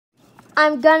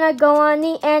I'm gonna go on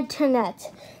the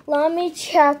internet. Let me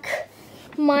check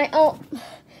my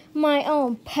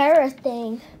own parrot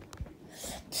thing.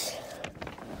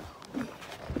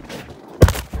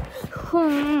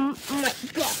 Oh my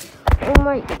god.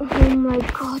 Oh my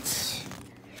god.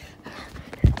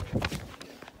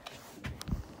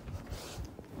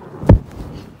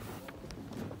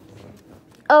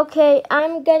 Okay,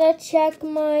 I'm gonna check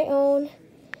my own.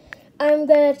 I'm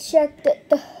gonna check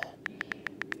the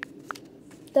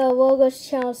LOGOS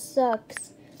channel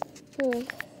sucks.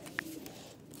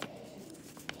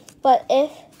 But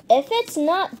if it's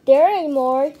not there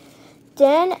anymore,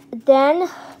 then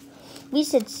we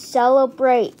should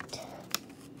celebrate.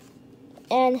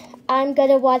 And I'm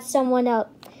gonna watch someone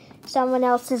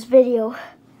else's video.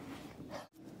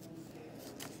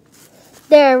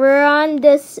 There, we're on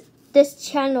this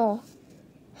channel.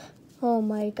 Oh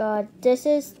my god, this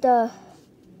is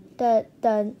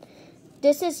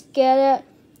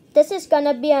this is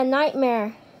gonna be a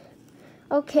nightmare.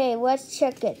 Okay, let's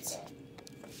check it.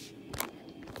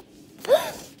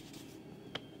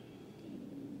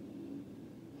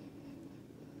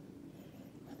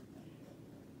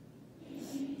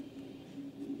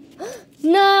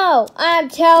 No, I'm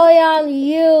telling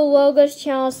you, LOGOS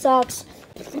channel sucks.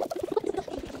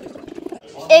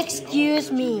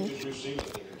 Excuse me.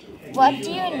 What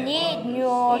do you need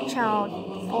Newolo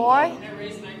channel for?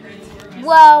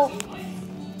 Well,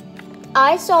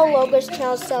 I saw LOGOS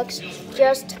channel sucks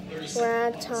just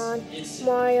rant on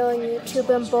Mario on YouTube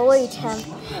and bullied him.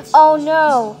 Oh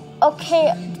no.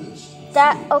 Okay.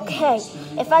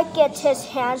 If I get his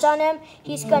hands on him,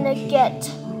 he's gonna get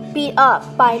beat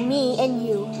up by me and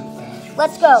you.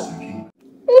 Let's go.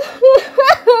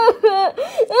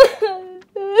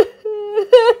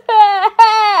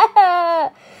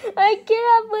 I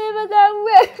cannot believe I got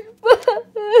ripped.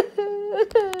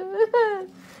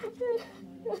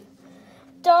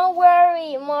 Don't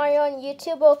worry, Mario on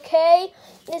YouTube, okay?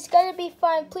 It's gonna be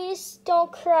fine. Please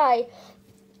don't cry.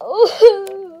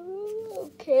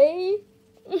 Okay.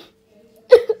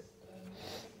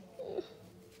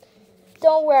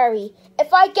 Don't worry.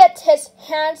 If I get his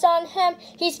hands on him,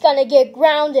 he's gonna get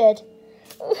grounded.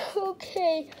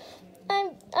 Okay.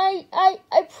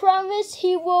 I promise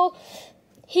he will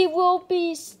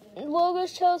be,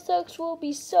 LOGOS channel sucks will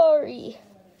be sorry.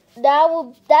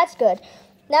 That's good.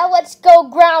 Now let's go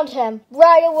ground him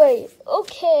right away.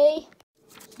 Okay.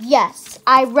 Yes,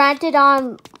 I ranted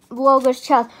on LOGOS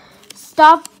channel.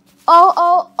 Stop.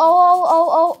 Oh.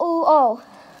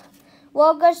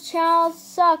 LOGOS channel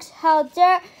sucks. How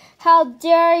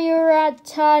dare you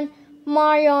rant on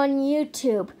Mario on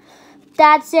YouTube?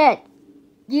 That's it.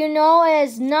 You know it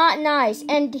is not nice,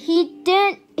 and he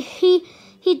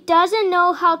doesn't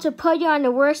know how to put you on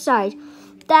the worst side.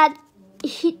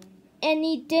 He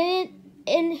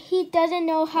doesn't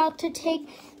know how to take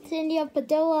Cindy of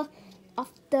Padilla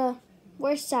off the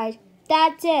worst side.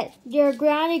 That's it. You're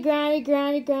grounded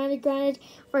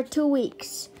for 2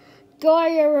 weeks. Go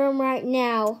to your room right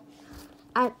now.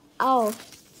 I'm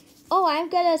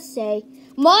gonna say,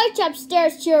 march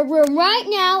upstairs to your room right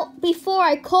now before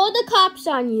I call the cops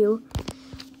on you.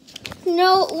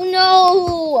 No.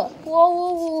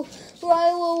 Whoa.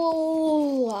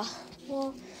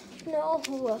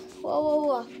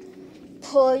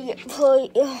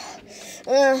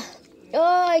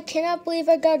 I cannot believe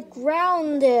I got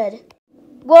grounded.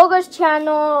 LOGOS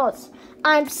channels,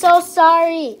 I'm so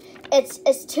sorry.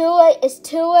 It's too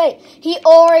late. He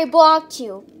already blocked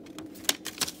you.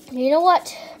 You know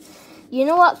what?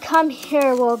 Come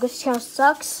here, LOGOS channel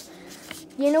sucks.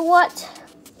 You know what?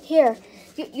 Here.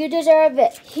 You deserve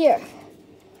it. Here.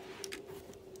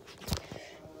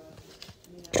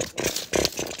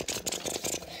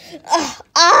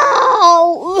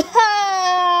 Ow!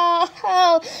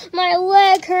 My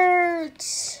leg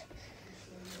hurts.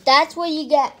 That's what you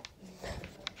get.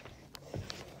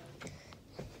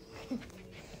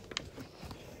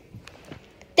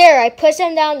 There, I pushed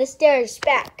him down the stairs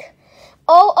back.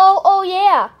 Oh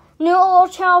yeah.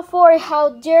 Newolo channel 4, how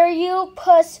dare you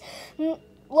push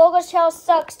LOGOS channel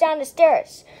sucks down the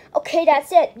stairs. Okay,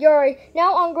 that's it. You're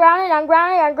now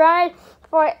ungrounded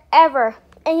forever.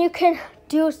 And you can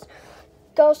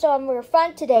go somewhere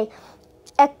fun today.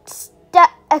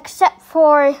 Except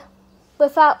for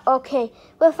without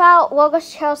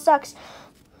LOGOS channel sucks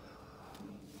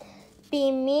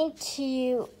being mean to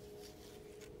you,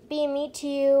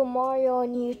 Mario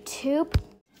on YouTube.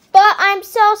 But I'm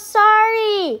so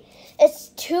sorry. It's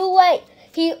too late.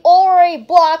 He already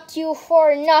blocked you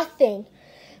for nothing.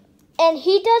 And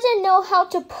he doesn't know how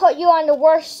to put you on the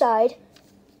worst side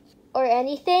or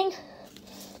anything.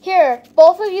 Here,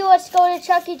 both of you, let's go to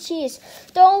Chuck E. Cheese.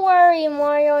 Don't worry,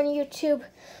 Mario on YouTube.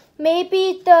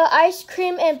 Maybe the ice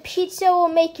cream and pizza will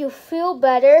make you feel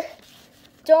better.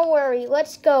 Don't worry,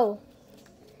 let's go.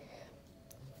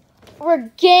 We're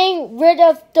getting rid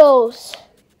of those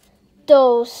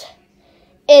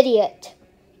idiot.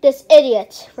 This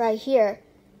idiot right here.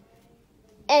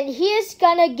 And he is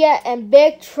gonna get in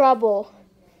big trouble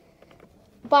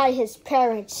by his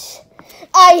parents.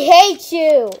 I hate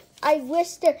you. I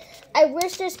wish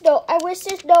there's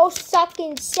no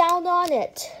sucking sound on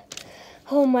it.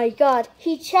 Oh my God,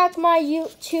 he checked my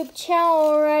YouTube channel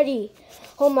already.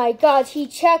 Oh my God, he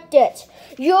checked it.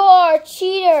 You're a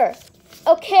cheater.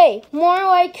 Okay, more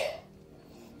like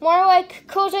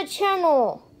close the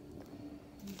channel.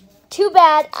 Too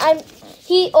bad,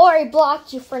 he already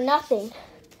blocked you for nothing.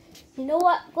 You know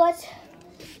what?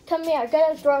 Come here. I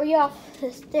gotta throw you off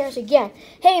the stairs again.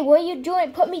 Hey, what are you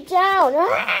doing? Put me down.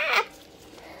 Ah!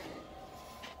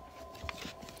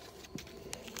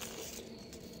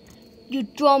 You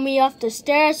throw me off the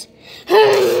stairs.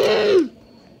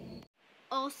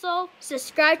 Also,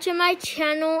 subscribe to my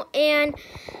channel and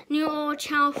Newolo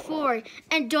channel 4.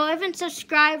 And don't even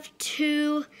subscribe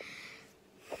to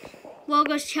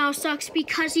LOGOS channel sucks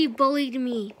because he bullied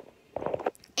me.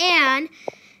 And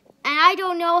I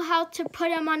don't know how to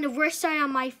put him on the worst side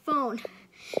on my phone.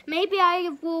 Maybe I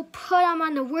will put him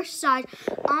on the worst side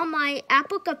on my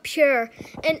Apple computer.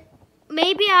 And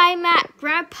maybe I'm at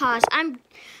Grandpa's.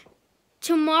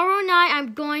 Tomorrow night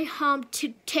I'm going home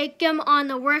to take him on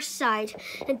the worst side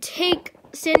and take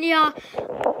Cynthia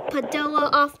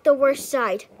Padilla off the worst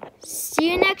side.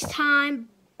 See you next time.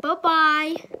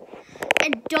 Bye-bye.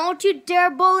 And don't you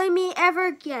dare bully me ever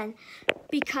again,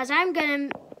 because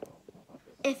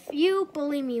if you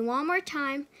bully me one more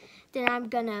time, then I'm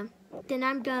gonna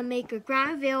make a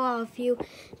grand veil of you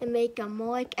and make a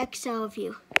Moloch XL of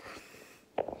you.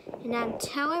 And I'm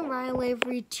telling Riley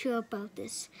Avery too about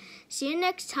this. See you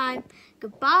next time.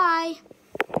 Goodbye.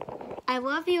 I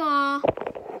love you all.